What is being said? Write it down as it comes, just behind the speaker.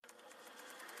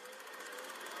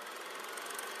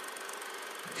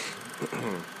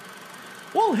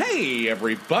Well, hey,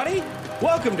 everybody.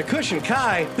 Welcome to Kush and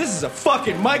Kai. This is a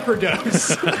fucking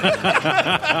microdose.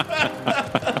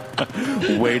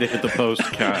 Way to hit the post,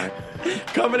 Kai.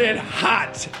 Coming in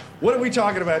hot. What are we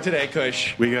talking about today,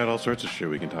 Kush? We got all sorts of shit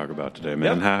we can talk about today,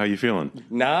 man. Yep. How you feeling?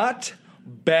 Not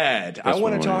bad. I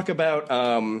want to talk about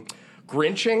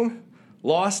Grinching,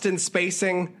 Lost in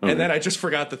Spacing, and then I just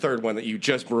forgot the third one that you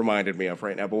just reminded me of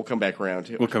right now, but we'll come back around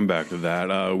to it. We'll come back to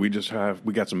that. We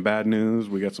got some bad news.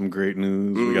 We got some great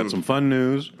news. We got some fun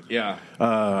news. Yeah.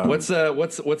 What's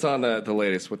on the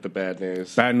latest with the bad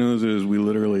news? Bad news is we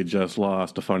literally just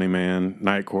lost a funny man.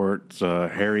 Night Court's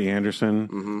Harry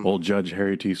Anderson, old Judge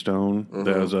Harry T. Stone.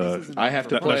 That was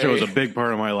that show was a big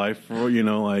part of my life.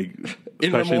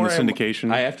 Especially in the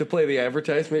syndication. I have to play the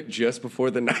advertisement just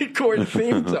before the Night Court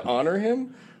theme to honor him.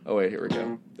 Oh wait, here we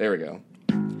go. There we go.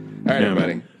 All right,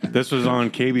 everybody. Man. This was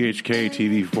on KBHK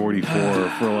TV 44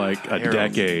 for like a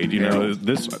decade. You know,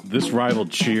 this rivaled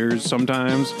Cheers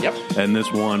sometimes. Yep. And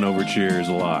this won over Cheers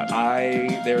a lot.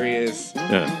 There he is.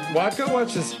 Yeah. Go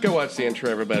watch this. Go watch the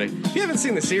intro, everybody. If you haven't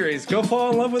seen the series, go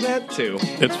fall in love with that too.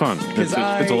 It's fun. It's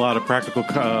a lot of practical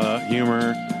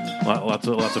humor, lots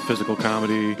of physical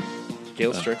comedy.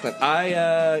 Gail Strickland.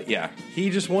 He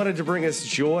just wanted to bring us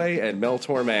joy and Mel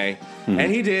Torme,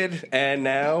 and he did, and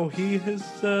now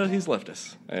he's left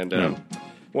us. And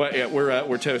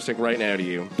we're toasting right now to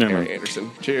you, Harry Anderson.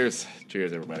 Cheers,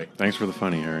 everybody. Thanks for the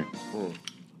funny, Harry.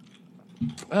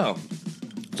 Oh,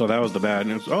 so that was the bad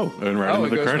news. Oh, and right into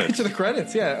the credits. Right to the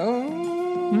credits, yeah.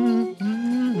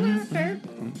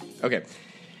 Okay.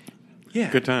 Yeah,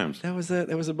 good times. That was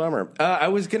a bummer. I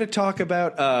was going to talk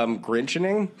about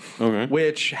Grinching,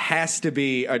 which has to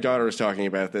be. Our daughter was talking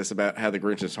about this, about how the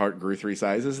Grinch's heart grew 3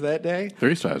 sizes that day.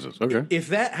 3 sizes, okay.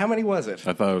 How many was it?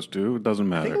 I thought it was 2. It doesn't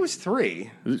matter. I think it was 3.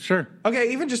 Sure.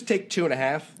 Okay, even just take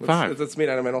 2.5. 5. Let's meet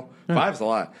out in the middle. Yeah. 5's a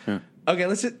lot. Yeah.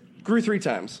 Okay, grew 3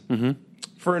 times. Mm-hmm.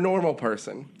 For a normal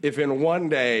person, if in one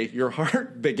day your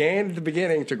heart began at the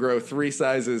beginning to grow 3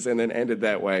 sizes and then ended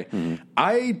that way,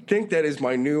 I think that is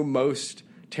my new most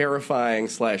terrifying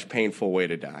 / painful way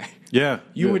to die. Yeah.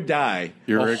 You would die.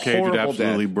 Your rib cage would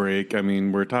absolutely death. Break. I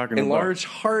mean, we're talking about enlarged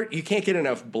heart. You can't get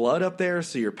enough blood up there,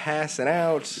 so you're passing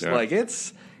out. Yeah. Like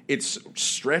it's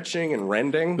stretching and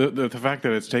rending. The fact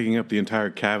that it's taking up the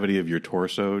entire cavity of your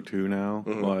torso too now,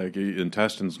 like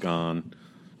intestines gone.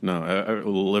 No,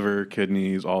 liver,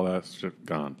 kidneys, all that shit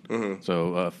gone. Mm-hmm.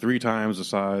 So 3 times the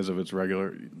size of its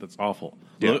regular. That's awful.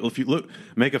 Yeah. If you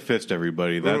make a fist,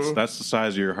 everybody. That's the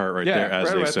size of your heart right there,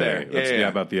 as they say. That's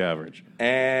about the average.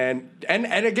 And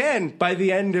again, by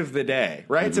the end of the day,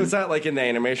 right? Mm-hmm. So it's not like in the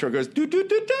animation where it goes do do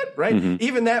do do, right? Mm-hmm.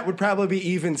 Even that would probably be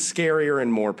even scarier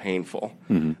and more painful.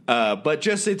 Mm-hmm. But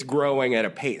just it's growing at a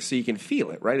pace, so you can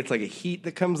feel it, right? It's like a heat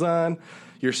that comes on.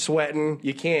 You're sweating.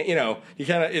 You can't, you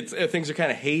kind of, things are kind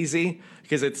of hazy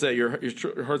because it's your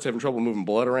heart's having trouble moving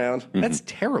blood around. Mm-hmm. That's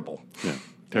terrible. Yeah,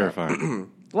 terrifying.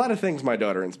 A lot of things my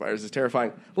daughter inspires is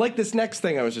terrifying. Like this next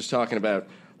thing I was just talking about,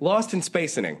 Lost in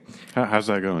Spacing. How's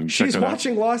that going? She's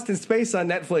watching Lost in Space on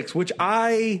Netflix, which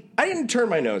I didn't turn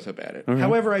my nose up at it. Okay.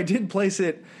 However, I did place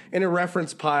it in a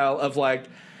reference pile of like,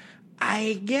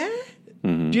 I get it.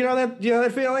 Mm-hmm. Do you know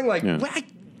that feeling? Like,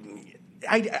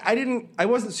 I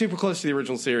wasn't super close to the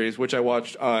original series, which I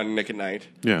watched on Nick at Night.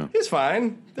 Yeah. It's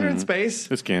fine. They're in space.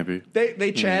 It's campy.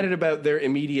 They chatted about their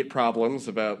immediate problems,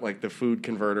 about like the food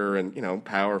converter and,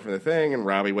 power for the thing, and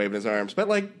Robbie waving his arms. But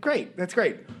like, great. That's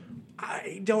great.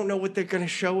 I don't know what they're going to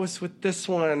show us with this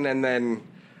one. And then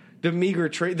the meager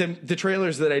the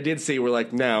trailers that I did see were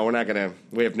like, no,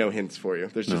 we have no hints for you.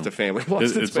 There's just a family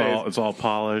lost in space. It's all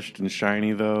polished and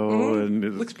shiny though, and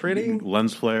it looks pretty.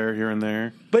 Lens flare here and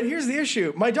there. But here's the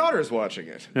issue: my daughter's watching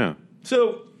it. Yeah.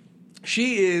 So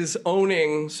she is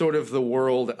owning sort of the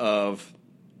world of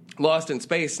Lost in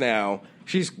Space now.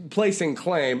 She's placing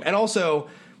claim, and also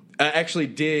actually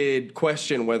did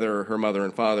question whether her mother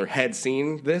and father had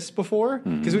seen this before,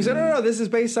 because we said, no, this is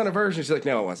based on a version. She's like,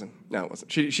 no, it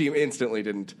wasn't. She instantly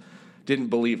didn't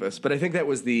believe us. But I think that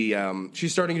was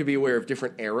she's starting to be aware of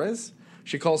different eras.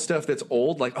 She calls stuff that's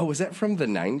old like, oh, was that from the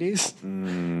 90s?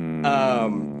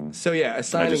 So yeah, I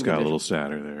just got a little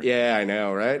sadder there. Yeah, I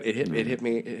know, right? It hit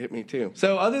me too.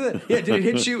 So other than did it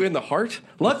hit you in the heart?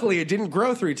 Luckily, it didn't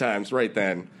grow 3 times right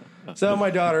then. So my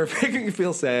daughter making me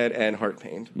feel sad and heart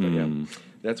pained. But yeah,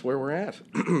 that's where we're at.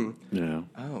 Yeah.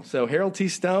 Oh, so Harold T.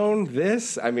 Stone,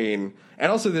 and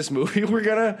also this movie we're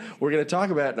gonna talk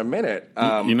about in a minute.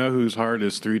 You know whose heart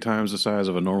is 3 times the size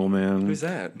of a normal man? Who's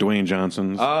that? Dwayne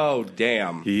Johnson's. Oh,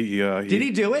 damn. Did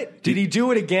he do it? Did he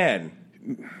do it again?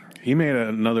 He made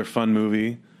another fun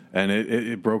movie. and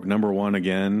it broke #1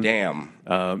 again. Damn.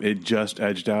 It just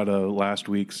edged out last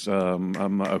week's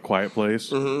A Quiet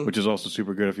Place, which is also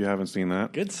super good if you haven't seen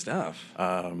that. Good stuff.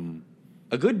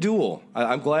 A good duel.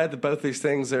 I'm glad that both these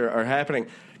things are happening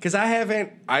because I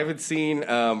haven't seen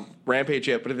Rampage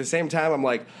yet, but at the same time, I'm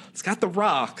like, it's got The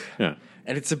Rock. Yeah.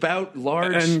 And it's about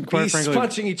large and quite beasts frankly,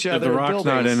 punching each other. If The Rock's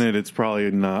not buildings. in it, it's probably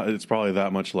not. It's probably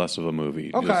that much less of a movie.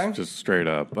 Okay, just straight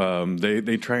up.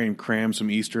 They try and cram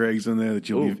some Easter eggs in there that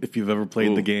if you've ever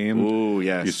played the game,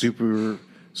 you're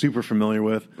super familiar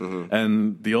with.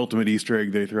 And the ultimate Easter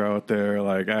egg they throw out there,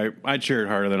 like I cheered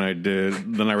harder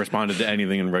than I responded to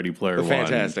anything in Ready Player One.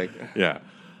 Fantastic. Yeah.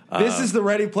 This is the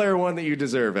Ready Player One that you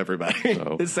deserve, everybody.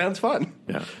 So, this sounds fun.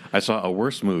 Yeah. I saw a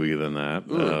worse movie than that.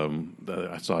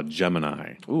 I saw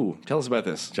Gemini. Ooh, tell us about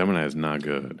this. Gemini is not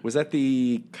good. Was that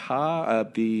the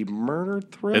murder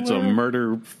thriller? It's a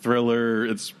murder thriller.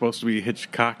 It's supposed to be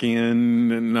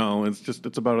Hitchcockian. And no,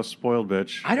 it's about a spoiled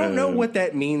bitch. I don't know what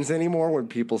that means anymore when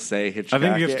people say Hitchcock. I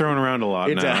think it gets thrown around a lot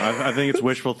now. I think it's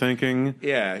wishful thinking.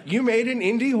 Yeah. You made an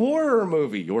indie horror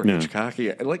movie. You're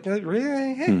Hitchcockian. Like,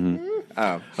 really?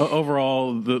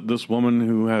 Overall, this woman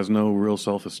who has no real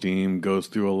self-esteem goes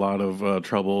through a lot of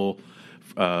trouble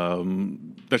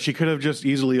that she could have just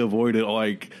easily avoided,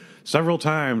 like several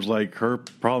times. Like her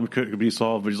problem could be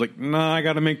solved, but she's like, "No, I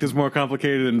got to make this more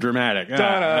complicated and dramatic."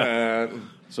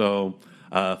 So,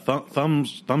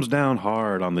 thumbs down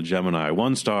hard on the Gemini.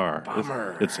 1 star.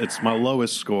 Bummer. It's my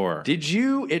lowest score. Did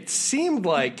you? It seemed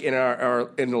like in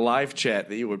in the live chat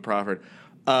that you would proffered.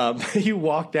 You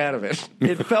walked out of it.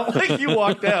 It felt like you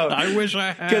walked out. I wish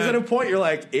I had. Because at a point you're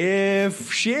like,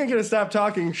 if she ain't going to stop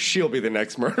talking, she'll be the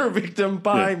next murder victim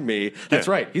behind me. That's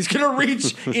right. He's going to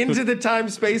reach into the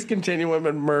time-space continuum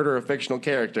and murder a fictional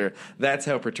character. That's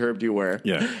how perturbed you were.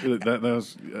 Yeah. That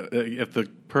was if the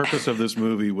purpose of this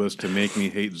movie was to make me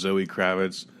hate Zoe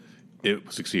Kravitz,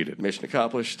 it succeeded. Mission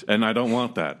accomplished. And I don't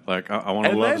want that. Like, I want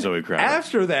to love Zoe Kravitz.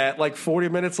 After that, like 40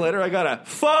 minutes later, I got a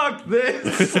fuck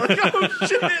this. Like, oh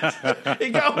shit.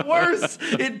 It got worse.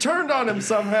 It turned on him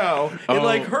somehow.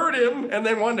 It hurt him and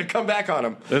then wanted to come back on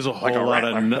him. There's a whole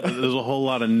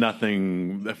lot of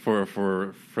nothing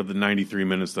for the 93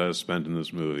 minutes that I spent in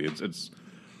this movie. It's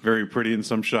very pretty in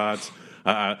some shots.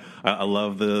 I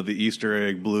love the Easter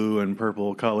egg blue and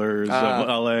purple colors of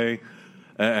LA.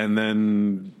 And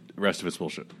then the rest of it's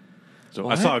bullshit. So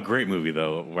I saw a great movie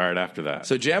though right after that.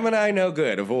 So Gemini, no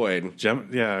good. Avoid.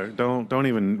 Don't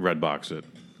even Redbox it.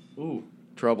 Ooh,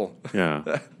 trouble.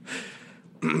 Yeah.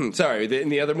 Sorry, in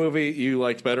the other movie you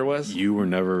liked better was? You Were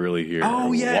Never Really Here.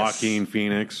 Oh, yes. Joaquin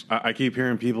Phoenix. I keep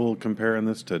hearing people comparing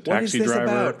this to Taxi What is this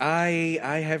Driver. About?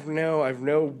 I have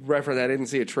no reference. I didn't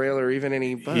see a trailer or even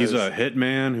any buzz. He's a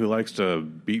hitman who likes to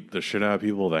beat the shit out of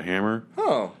people with a hammer.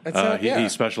 Oh, that's he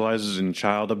specializes in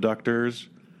child abductors.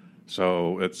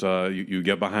 So it's you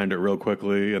get behind it real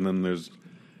quickly, and then it's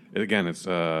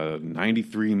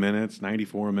 93 minutes,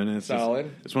 94 minutes. Solid.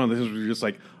 It's one of those things where you're just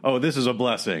like, oh, this is a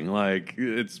blessing. Like,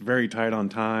 it's very tight on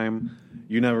time.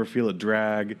 You never feel it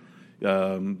drag.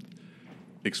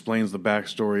 Explains the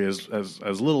backstory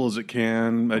as little as it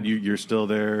can, and you're still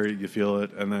there, you feel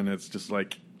it, and then it's just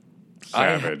like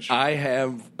savage. I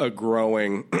have a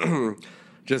growing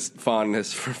just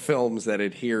fondness for films that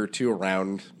adhere to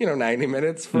around 90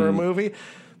 minutes for a movie.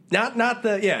 Not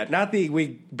the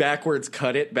we backwards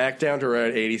cut it back down to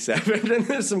around 87 and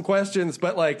there's some questions,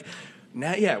 but like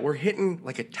now we're hitting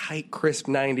like a tight crisp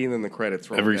 90 and then the credits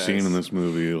roll. Every scene in this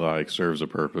movie like serves a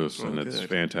purpose and it's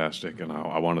fantastic, and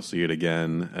I want to see it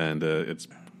again, and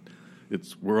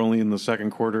we're only in the second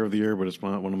quarter of the year, but it's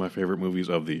one of my favorite movies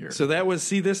of the year. So that was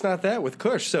See This Not That with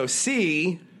Kush. So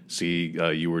See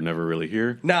You Were Never Really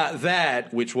Here. Not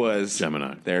That, which was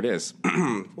Gemini. There it is.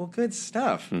 Well, good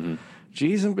stuff.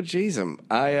 Jeezum, but Jeezum.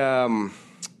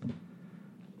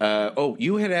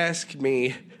 You had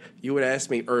asked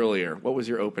me earlier, what was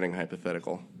your opening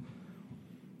hypothetical?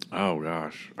 Oh,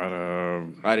 gosh.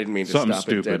 I didn't mean to something stop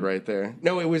stupid. it dead right there.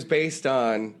 No, it was based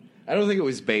on, I don't think it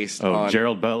was based on.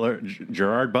 Gerard Butler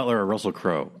or Russell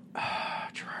Crowe.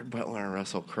 Gerard Butler and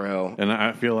Russell Crowe. And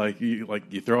I feel like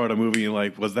you throw out a movie and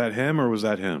like, was that him or was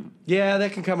that him? Yeah,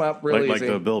 that can come up really like easy.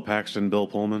 the Bill Paxton, Bill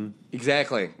Pullman.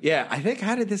 Exactly. Yeah, I think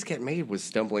How Did This Get Made was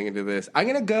stumbling into this. I'm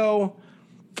going to go,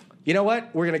 you know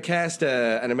what? We're going to cast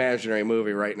an imaginary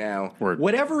movie right now. Word.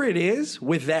 Whatever it is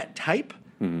with that type,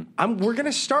 we're going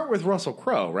to start with Russell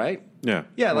Crowe, right? Yeah.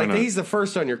 Yeah, Why like not? he's the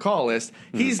first on your call list.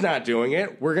 He's not doing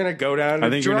it. We're going to go down to I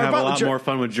think you're Gerard going to have Butler. a lot more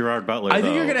fun with Gerard Butler, I think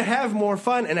though. you're going to have more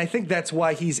fun, and I think that's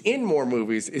why he's in more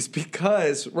movies, is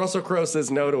because Russell Crowe says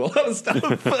no to a lot of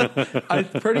stuff. I'm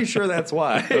pretty sure that's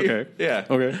why. Okay. Yeah.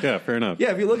 Okay, yeah, fair enough.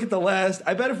 Yeah, if you look at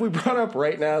I bet if we brought up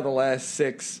right now the last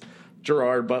 6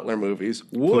 Gerard Butler movies,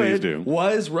 Please do.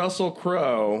 was Russell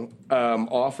Crowe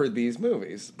offered these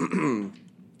movies?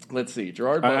 Let's see,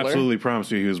 Gerard Butler. I absolutely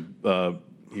promise you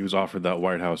he was offered that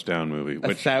White House Down movie,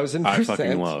 which 1,000%. I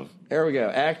fucking love. There we go.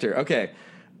 Actor. Okay.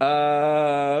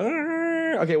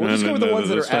 Okay, we'll just go with the ones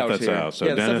that are stuff out that's here. out. So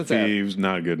Yeah, the Den stuff of that's out. Thieves,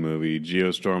 not a good movie.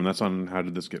 Geostorm, that's on How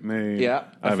Did This Get Made? Yeah,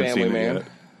 I haven't Family seen Man. it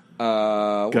yet.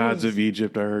 Gods was- of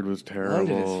Egypt, I heard, was terrible.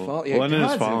 London is Fall- yeah, London is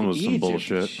Gods of Fallen was some Egypt.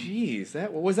 bullshit.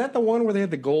 Jeez, was that the one where they had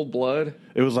the gold blood?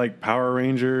 It was like Power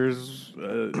Rangers.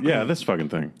 Yeah, this fucking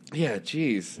thing. Yeah,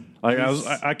 jeez. Like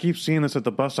I keep seeing this at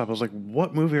the bus stop. I was like,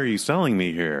 "What movie are you selling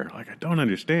me here?" Like, I don't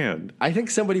understand. I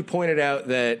think somebody pointed out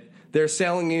that they're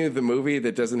selling you the movie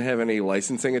that doesn't have any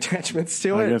licensing attachments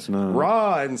to it. I guess not.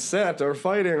 Raw and Set are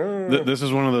fighting. This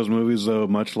is one of those movies, though,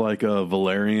 much like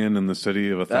Valerian and the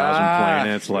City of a Thousand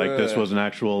Planets. Like this was an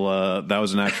actual, that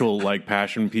was an actual like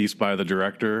passion piece by the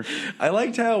director. I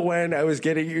liked how when I was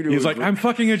getting you to, He's like, "I'm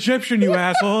fucking Egyptian, you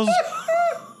assholes."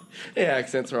 yeah,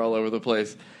 accents are all over the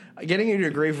place. Getting you to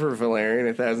agree for Valerian,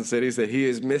 1,000 Cities, that he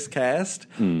is miscast.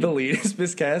 The lead is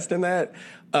miscast in that.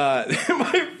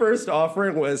 My first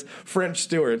offering was French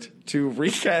Stewart to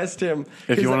recast him.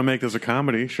 If you want to make this a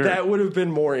comedy, sure. That would have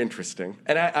been more interesting.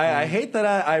 And I hate that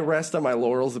I rest on my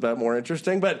laurels about more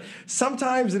interesting, but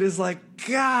sometimes it is like,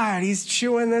 God, he's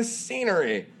chewing this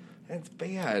scenery. It's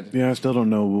bad. Yeah, I still don't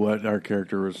know what our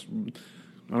character was.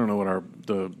 I don't know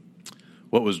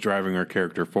what was driving our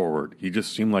character forward. He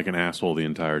just seemed like an asshole the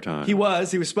entire time. He was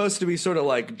supposed to be sort of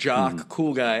like jock,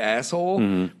 cool guy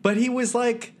asshole, but he was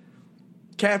like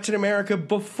Captain America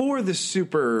before the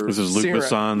super. This is Luc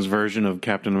Besson's version of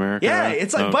Captain America. Yeah,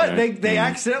 it's like, but they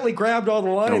accidentally grabbed all the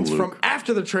lines Oh, from Luke.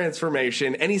 after the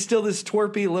transformation, and he's still this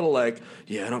twerpy little like,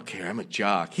 yeah, I don't care, I'm a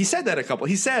jock. He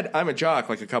said I'm a jock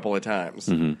like a couple of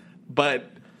times, but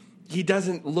he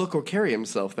doesn't look or carry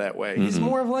himself that way. He's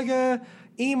more of like a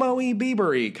emo-y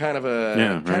Bieber-y kind of a. Yeah,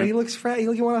 kind of, right. he looks frat.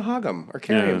 You want to hug him or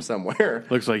carry him somewhere.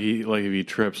 Looks like if he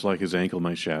trips, like his ankle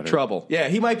might shatter. Trouble. Yeah,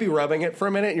 he might be rubbing it for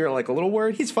a minute, and you're like a little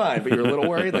worried. He's fine, but you're a little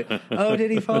worried. Like, oh,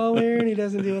 did he fall there? And he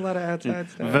doesn't do a lot of outside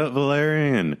stuff.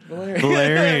 Valerian,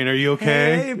 are you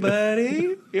okay? Hey,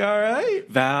 buddy, you all right?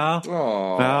 Val,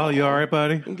 Aw. Val, you all right,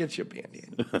 buddy? I'll get you a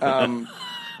Band-Aid.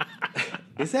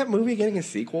 Is that movie getting a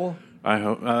sequel? I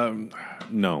hope.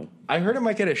 No. I heard it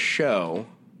might get a show.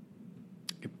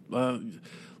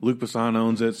 Luc Besson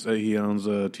owns it. So he owns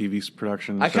a TV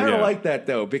production. I kind of like that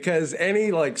though, because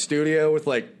any like studio with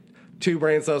like 2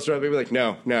 brain cells, they'd be like,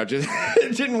 no, just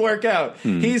it didn't work out.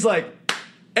 He's like,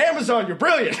 Amazon, you're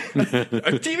brilliant.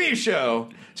 A TV show.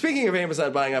 Speaking of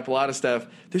Amazon buying up a lot of stuff,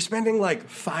 they're spending like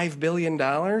 $5 billion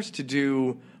to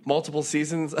do multiple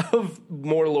seasons of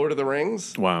more Lord of the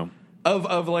Rings. Wow.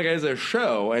 Of like as a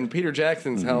show, and Peter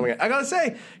Jackson's helming it. I gotta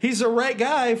say, he's the right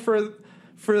guy for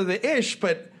the ish,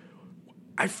 but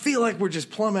I feel like we're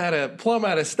just plumb out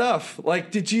of stuff.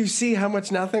 Like, did you see how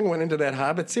much nothing went into that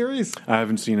Hobbit series? I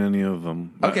haven't seen any of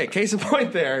them. Okay, case in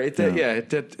point there.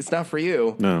 It's not for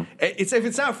you. No. If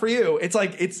it's not for you, it's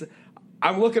like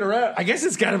I'm looking around. I guess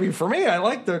it's got to be for me. I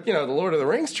like the Lord of the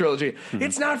Rings trilogy.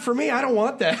 It's not for me. I don't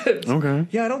want that. Okay.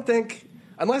 Yeah, I don't think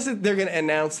unless they're going to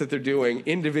announce that they're doing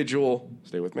individual.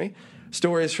 Stay with me.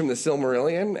 Stories from the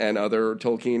Silmarillion and other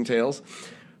Tolkien tales.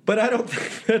 But I don't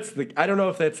think I don't know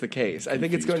if that's the case. I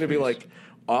think it's going to be like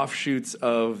offshoots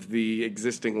of the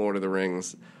existing Lord of the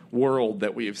Rings world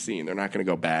that we have seen. They're not going to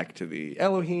go back to the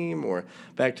Elohim or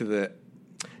back to the.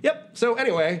 Yep. So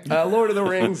anyway, Lord of the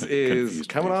Rings is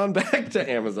coming on back to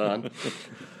Amazon.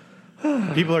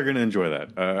 People are going to enjoy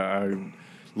that.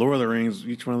 Lord of the Rings,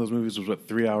 each one of those movies was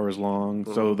 3 hours long.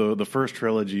 So the first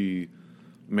trilogy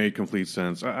made complete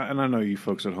sense. And I know you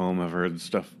folks at home have heard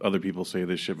stuff other people say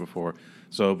this shit before.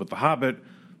 But The Hobbit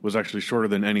was actually shorter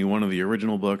than any one of the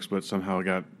original books, but somehow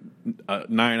got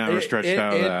 9 hours stretched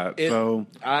out of that. So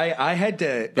I had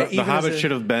to. The Hobbit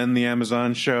should have been the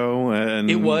Amazon show, and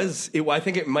it was. I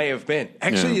think it may have been.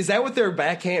 Actually, Yeah. Is that what they're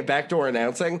backdoor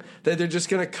announcing? That they're just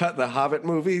going to cut the Hobbit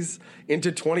movies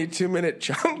into 22-minute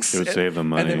chunks? It would save them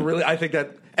money. And then really, I think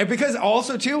that. And because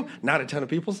also, too, not a ton of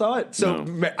people saw it. So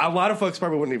a lot of folks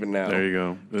probably wouldn't even know. There you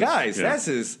go.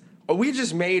 Guys, we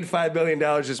just made $5 billion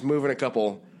just moving a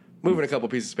couple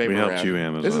pieces of paper we helped around. you,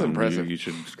 Amazon. This is impressive. You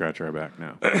should scratch our back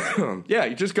now. Yeah,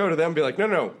 you just go to them and be like,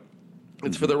 no.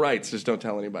 It's for the rights. Just don't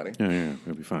tell anybody. Yeah,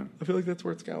 it'll be fine. I feel like that's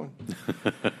where it's going.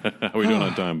 How are we doing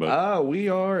on time, bud? We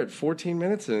are at 14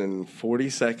 minutes and 40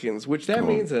 seconds, which that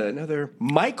means another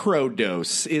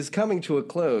microdose is coming to a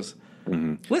close.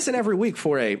 Mm-hmm. Listen every week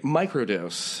for a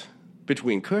microdose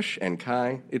between Kush and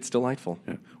Kai. It's delightful.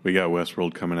 Yeah. We got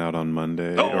Westworld coming out on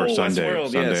Monday or Sunday.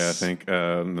 Westworld, Sunday, yes. I think.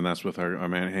 And that's with our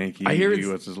man Hanky.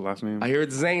 What's his last name? I hear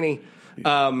it's zany.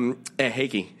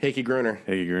 Hakey Gruner.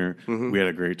 Hakey Gruner. Mm-hmm. We had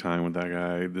a great time with that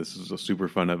guy. This is a super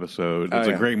fun episode. It's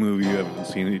a great movie. You haven't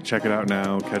seen it. Check it out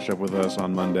now. Catch up with us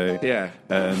on Monday. Yeah.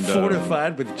 And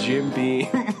Fortified with Jim Beam.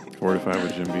 Fortified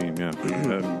with Jim Beam, yeah.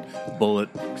 And Bullet,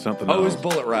 something else. Oh, it was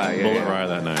Bullet Rye. Yeah, Bullet Rye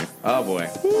that night. Oh, boy.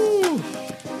 Woo.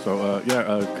 So,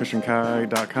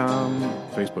 KushandKai.com,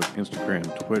 Facebook, Instagram,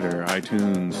 Twitter,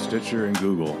 iTunes, Stitcher, and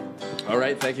Google. All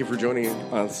right. Thank you for joining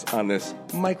us on this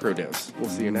microdose. We'll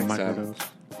see you next time.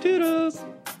 Toodles.